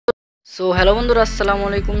So hello বন্ধুরা, আসসালামু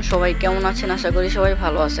আলাইকুম। সবাই কেমন আছেন? আশা করি সবাই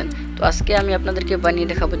ভালো আছেন। তো আজকে আমি আপনাদেরকে বানিয়ে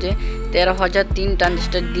দেখাবো যে 13003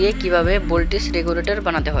 ট্রানজিস্টর দিয়ে কিভাবে ভোল্টেজ রেগুলেটর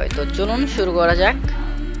বানাতে হয়। তো চলুন শুরু করা যাক।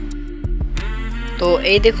 তো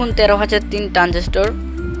এই দেখুন 13003 ট্রানজিস্টর।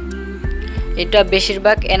 এটা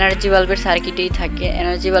বেশিরভাগ এনার্জি বাল্বের সার্কিটেই থাকে।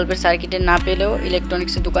 এনার্জি বাল্বের সার্কিটে না পেলেও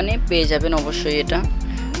ইলেকট্রনিক্সের দোকানে পেয়ে যাবেন অবশ্যই এটা।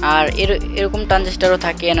 আর এরকম ট্রানজিস্টরও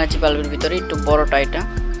থাকে এনার্জি বাল্বের ভিতরে, একটু বড়টা। এটা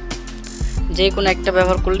যে কোনো একটা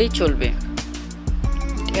ব্যবহার করলেই চলবে,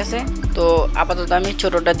 ঠিক আছে। তো আপাতত আমি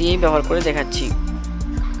ছোটোটা দিয়েই ব্যবহার করে দেখাচ্ছি।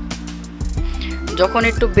 যখন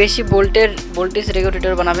একটু বেশি ভোল্টেজ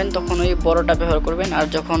রেগুলেটর বানাবেন তখন ওই বড়টা ব্যবহার করবেন, আর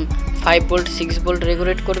যখন 5 ভোল্ট 6 ভোল্ট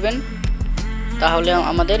রেগুলেট করবেন তাহলে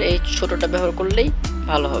আমাদের এই ছোটোটা ব্যবহার করলেই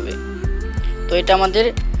ভালো হবে। তো এটা আমাদের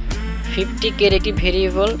 50K এর একটি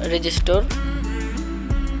ভেরিয়েবল রেজিস্টর।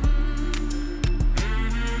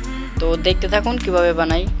 তো দেখতে থাকুন কিভাবে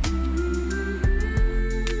বানাই।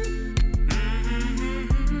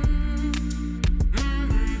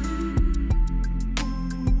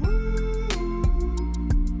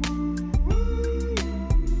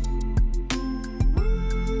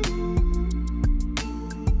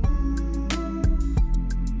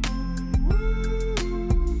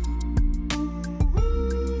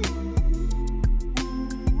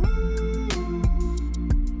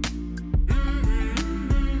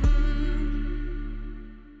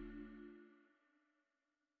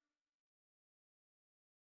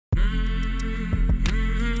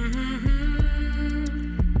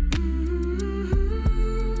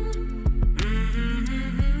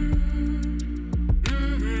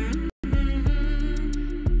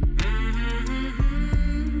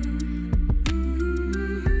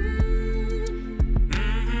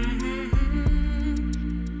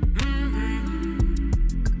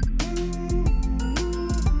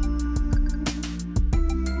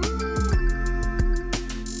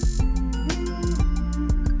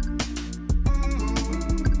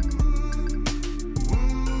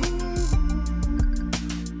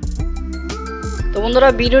 তো বন্ধুরা,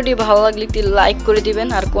 ভিডিওটি ভালো লাগলে একটি লাইক করে দিবেন,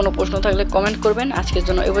 আর কোনো প্রশ্ন থাকলে কমেন্ট করবেন। আজকের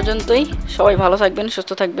জন্য এ পর্যন্তই। সবাই ভালো থাকবেন,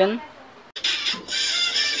 সুস্থ থাকবেন।